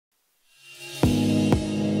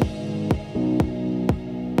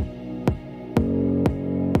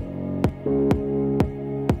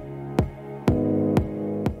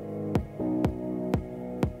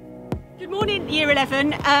Year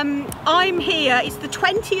 11. I'm here, it's the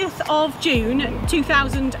 20th of June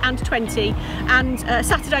 2020 and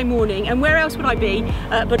Saturday morning, and where else would I be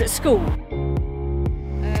but at school?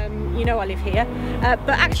 You know I live here,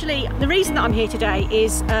 but actually the reason that I'm here today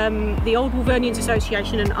is the old Wolvernian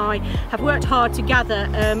Association and I have worked hard to gather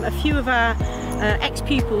a few of our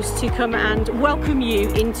ex-pupils to come and welcome you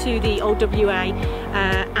into the old WA,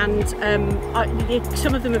 and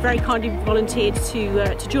some of them have very kindly volunteered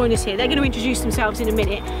to join us here. They're going to introduce themselves in a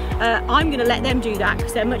minute. I'm going to let them do that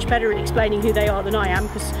because they're much better at explaining who they are than I am,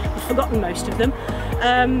 because I've forgotten most of them.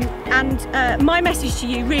 My message to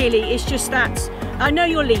you really is just that I know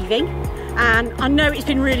you're leaving and I know it's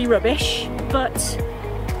been really rubbish, but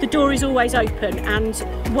the door is always open, and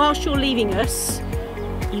whilst you're leaving us,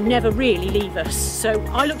 you never really leave us. So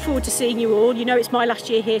I look forward to seeing you all. You know it's my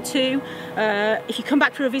last year here too. If you come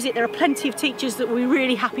back for a visit, there are plenty of teachers that will be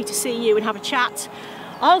really happy to see you and have a chat.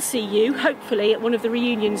 I'll see you hopefully at one of the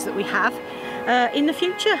reunions that we have in the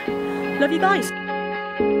future. Love you guys.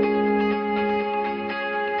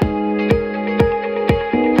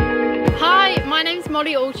 Hi, my name's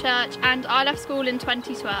Molly Allchurch and I left school in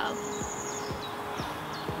 2012.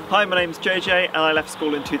 Hi, my name's JJ and I left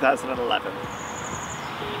school in 2011.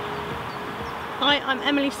 Hi, I'm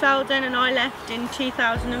Emily Selden and I left in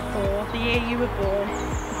 2004, the year you were born.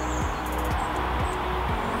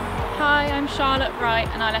 Hi, I'm Charlotte Wright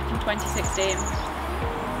and I left in 2016.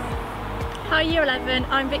 Hi, Year 11,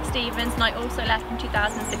 I'm Vic Stevens and I also left in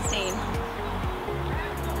 2016.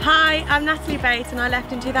 Hi, I'm Natalie Bates and I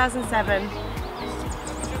left in 2007.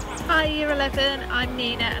 Hi, Year 11, I'm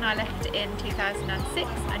Nina and I left in 2006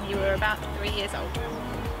 and you were about 3 years old.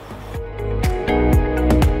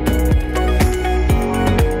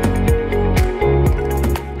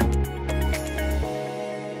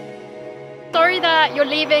 Sorry that you're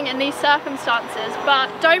leaving in these circumstances, but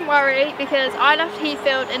don't worry because I left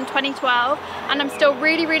Heathfield in 2012 and I'm still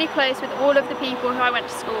really close with all of the people who I went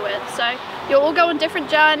to school with. So you'll all go on different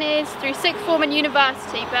journeys through sixth form and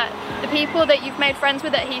university, but the people that you've made friends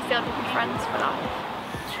with at Heathfield will be friends for life.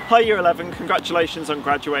 Hi Year 11, congratulations on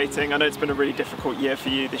graduating. I know it's been a really difficult year for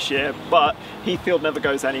you this year, but Heathfield never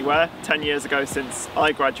goes anywhere. 10 years ago since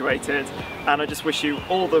I graduated, and I just wish you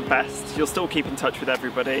all the best. You'll still keep in touch with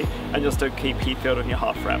everybody and you'll still keep Heathfield on your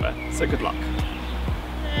heart forever, so good luck.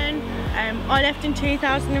 I left in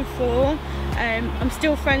 2004. I'm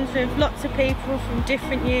still friends with lots of people from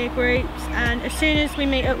different year groups, and as soon as we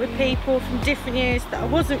meet up with people from different years that I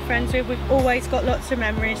wasn't friends with, we've always got lots of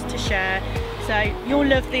memories to share. So you'll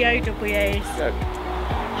love the OWAs.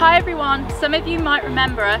 Hi everyone, some of you might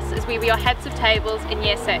remember us as we were your heads of tables in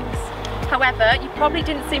Year 6. However, you probably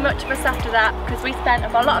didn't see much of us after that because we spent a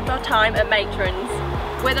lot of our time at matrons.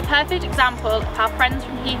 We're the perfect example of how friends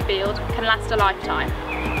from Heathfield can last a lifetime.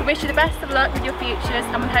 We wish you the best of luck with your futures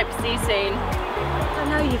and we hope to see you soon. I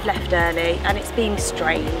know you've left early and it's been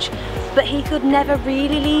strange, but Heathfield never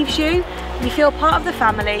really leaves you. You feel part of the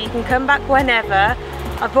family, you can come back whenever.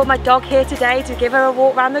 I've brought my dog here today to give her a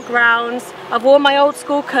walk around the grounds. I've worn my old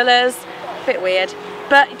school colours, a bit weird.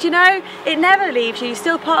 But you know, it never leaves you, you're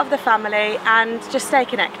still part of the family, and just stay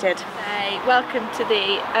connected. Hey, welcome to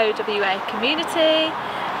the OWA community,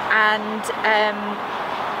 and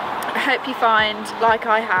I hope you find, like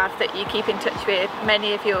I have, that you keep in touch with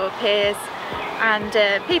many of your peers and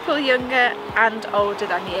people younger and older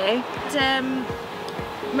than you. And,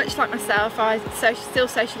 much like myself, I still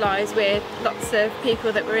socialise with lots of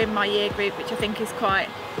people that were in my year group, which I think is quite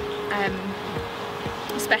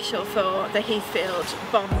special for the Heathfield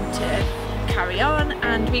bond to carry on,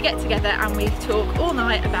 and we get together and we talk all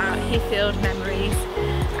night about Heathfield memories,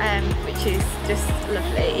 which is just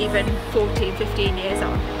lovely, even 14, 15 years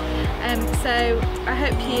on. So I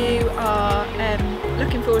hope you are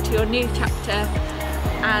looking forward to your new chapter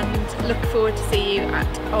and look forward to see you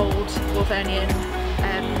at Old Wolvernian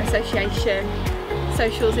Association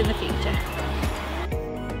socials in the future.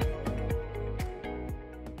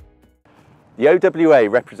 The OWA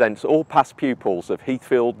represents all past pupils of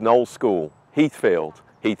Heathfield Knoll School, Heathfield,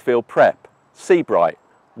 Heathfield Prep, Seabright,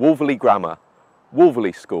 Wolverley Grammar,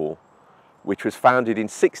 Wolverley School, which was founded in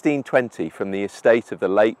 1620 from the estate of the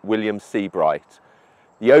late William Seabright.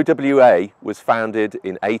 The OWA was founded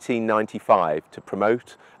in 1895 to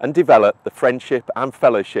promote and develop the friendship and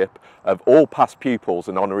fellowship of all past pupils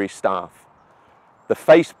and honorary staff. The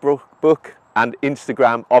Facebook and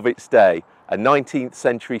Instagram of its day, a 19th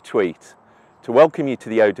century tweet. To welcome you to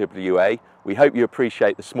the OWA, we hope you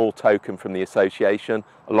appreciate the small token from the association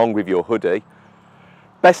along with your hoodie.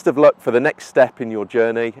 Best of luck for the next step in your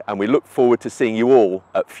journey, and we look forward to seeing you all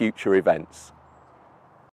at future events.